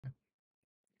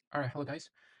All right, hello guys.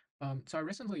 So I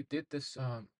recently did this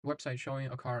website showing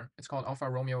a car. It's called Alfa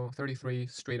Romeo 33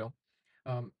 Strato.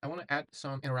 I want to add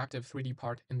some interactive 3D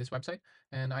part in this website,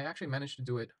 and I actually managed to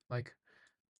do it. Like,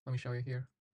 let me show you here.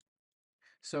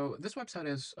 So this website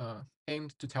is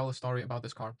aimed to tell a story about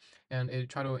this car, and it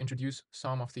try to introduce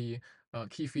some of the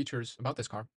key features about this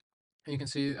car. And you can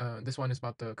see this one is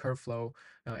about the curve flow,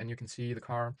 and you can see the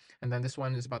car. And then this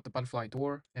one is about the butterfly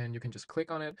door, and you can just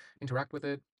click on it, interact with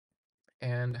it.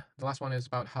 And the last one is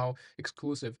about how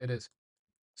exclusive it is.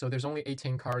 So there's only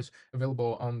 18 cars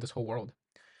available on this whole world.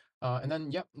 And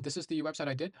then, yeah, this is the website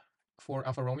I did for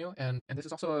Alfa Romeo. And this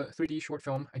is also a 3D short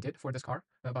film I did for this car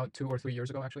about 2 or 3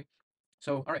 years ago, actually.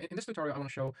 So, all right, in this tutorial, I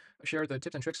want to share the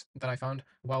tips and tricks that I found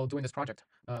while doing this project.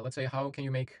 Let's say, how can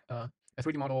you make a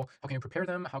 3D model? How can you prepare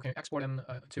them? How can you export them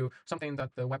to something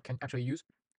that the web can actually use?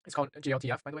 It's called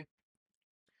glTF, by the way.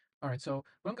 All right, so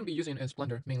what I'm going to be using is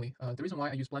Blender mainly. The reason why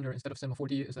I use Blender instead of Cinema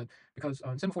 4D is that because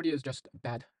Cinema 4D is just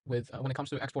bad with when it comes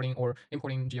to exporting or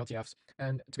importing glTFs.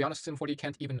 And to be honest, Cinema 4D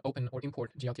can't even open or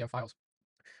import glTF files.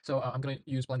 So I'm going to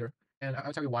use Blender. And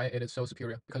I'll tell you why it is so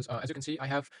superior. Because as you can see, I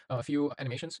have a few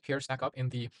animations here stack up in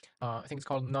the, I think it's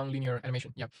called non-linear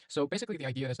animation. Yeah. So basically the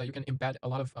idea is that you can embed a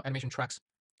lot of animation tracks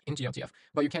in glTF,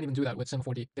 but you can't even do that with Cinema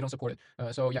 4D. They don't support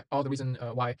it. So yeah, all the reason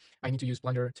why I need to use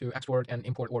Blender to export and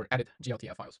import or edit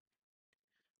glTF files.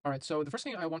 All right, so the first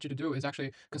thing I want you to do is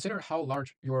actually consider how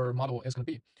large your model is going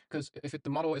to be. Because if the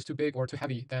model is too big or too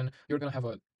heavy, then you're going to have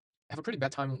a pretty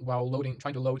bad time while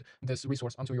trying to load this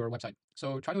resource onto your website.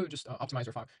 So try to just optimize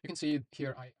your file. You can see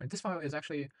here, this file is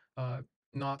actually uh,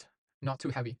 not not too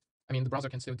heavy. I mean, the browser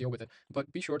can still deal with it,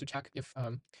 but be sure to check if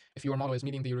your model is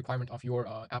meeting the requirement of your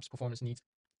app's performance needs.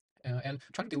 And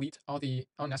try to delete all the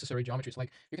unnecessary geometries.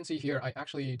 Like you can see here, I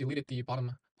actually deleted the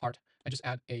bottom part. I just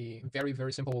add a very,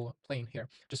 very simple plane here,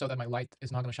 just so that my light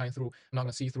is not going to shine through. I'm not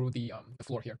going to see through the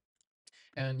floor here.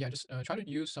 And yeah, just try to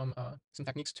use some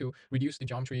techniques to reduce the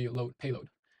geometry load payload.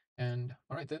 And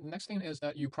all right, the next thing is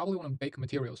that you probably want to bake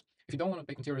materials. If you don't want to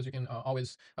bake materials, you can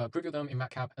always preview them in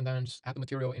matcap and then just add the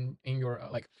material in your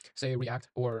like say React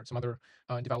or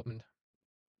development,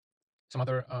 some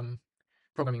other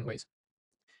programming ways.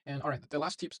 And all right, the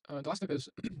last tip is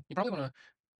you probably want to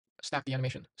stack the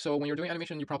animation. So when you're doing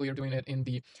animation, you probably are doing it in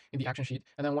the action sheet.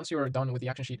 And then once you're done with the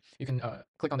action sheet, you can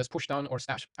click on this push down or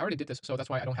stash. I already did this, so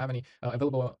that's why I don't have any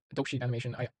available dope sheet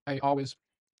animation. I always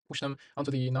push them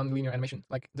onto the non-linear animation.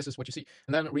 Like this is what you see,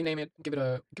 and then rename it, give it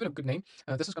a good name.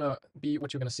 This is gonna be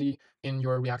what you're gonna see in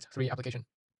your React 3 application.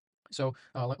 So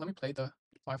let me play the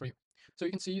file for you. So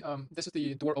you can see this is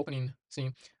the door opening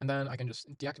scene, and then I can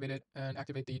just deactivate it and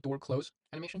activate the door close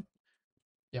animation.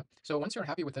 Yeah. So once you're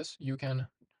happy with this, you can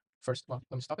first, well,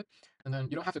 let me stop it. And then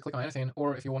you don't have to click on anything.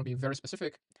 Or if you want to be very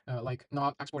specific, like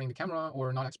not exporting the camera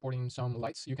or not exporting some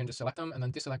lights, you can just select them and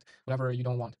then deselect whatever you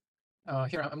don't want.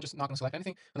 Here, I'm just not going to select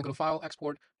anything. I'm going to go to File,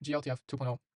 Export, glTF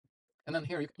 2.0. And then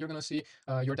here you're going to see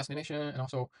your destination, and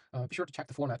also be sure to check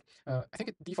the format. I think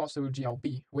it defaults to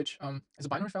GLB, which is a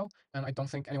binary file, and I don't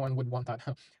think anyone would want that.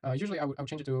 Usually I would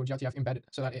change it to glTF embedded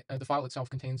so that the file itself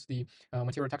contains the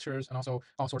material textures and also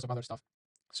all sorts of other stuff.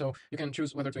 So you can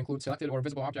choose whether to include selected or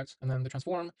visible objects, and then the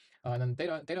transform, and then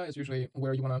data. Data is usually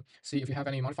where you want to see if you have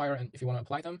any modifier and if you want to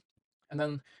apply them. And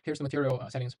then here's the material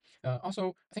settings.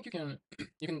 Also, I think you can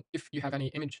you can if you have any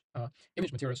image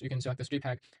materials, you can select this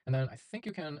JPEG, and then I think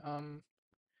you can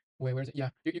where is it? Yeah,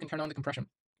 you can turn on the compression.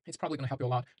 It's probably going to help you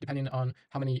a lot depending on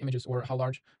how many images or how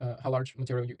large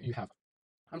material you have.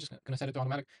 I'm just going to set it to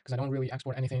automatic because I don't really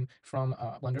export anything from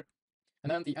Blender.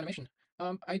 And then the animation.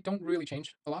 I don't really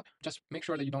change a lot. Just make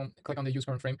sure that you don't click on the use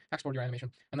current frame, export your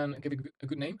animation, and then give it a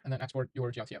good name, and then export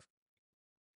your glTF.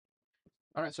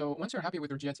 All right, so once you're happy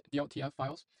with your glTF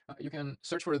files, you can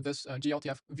search for this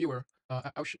glTF viewer.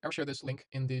 I'll share this link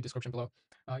in the description below.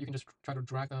 You can just try to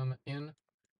drag them in,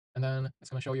 and then it's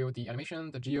going to show you the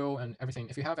animation, the geo, and everything.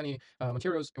 If you have any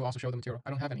materials, it will also show the material. I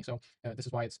don't have any, so this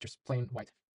is why it's just plain white.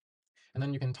 And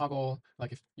then you can toggle,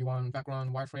 like if you want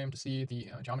background wireframe to see the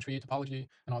geometry, topology,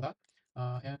 and all that.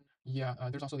 And yeah,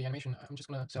 there's also the animation. I'm just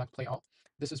gonna select play all.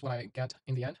 This is what I get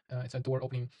in the end. It's a door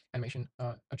opening animation,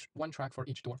 one track for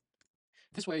each door.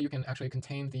 This way you can actually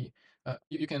contain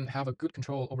you can have a good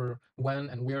control over when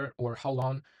and where or how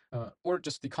long, or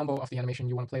just the combo of the animation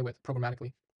you want to play with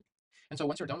programmatically. And so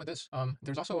once you're done with this,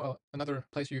 there's also another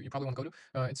place you probably want to go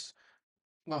to. It's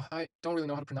well, I don't really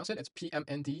know how to pronounce it. It's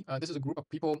PMND. This is a group of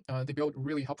people. They build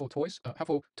really helpful tools,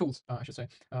 I should say,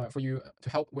 for you to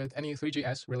help with any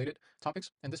 3GS related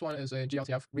topics. And this one is a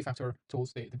glTF refactor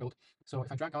tools they built. So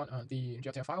if I drag on the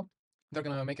glTF file, they're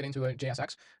gonna make it into a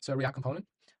JSX. It's a React component.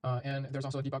 And there's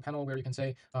also a debug panel where you can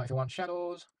say if you want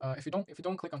shadows. If you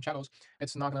don't click on shadows,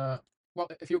 it's not gonna. Well,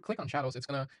 if you click on shadows, it's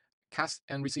gonna cast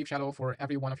and receive shadow for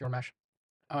every one of your mesh.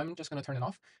 I'm just going to turn it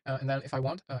off. And then if I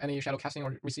want any shadow casting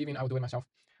or receiving, I will do it myself.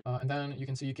 And then you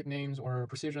can see keep names or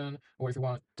precision, or if you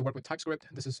want to work with TypeScript,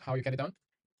 this is how you get it done.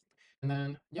 And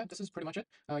then, yeah, this is pretty much it.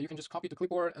 You can just copy the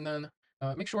clipboard and then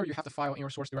make sure you have the file in your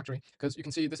source directory, because you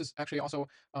can see this is actually also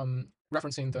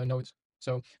referencing the nodes.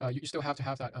 So you still have to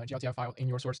have that glTF file in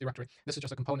your source directory. This is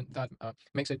just a component that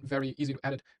makes it very easy to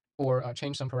edit or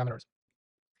change some parameters.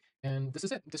 And this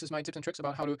is it. This is my tips and tricks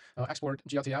about how to export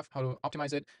glTF, how to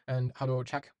optimize it, and how to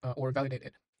check or validate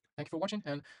it. Thank you for watching,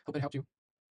 and hope it helped you.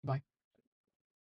 Bye.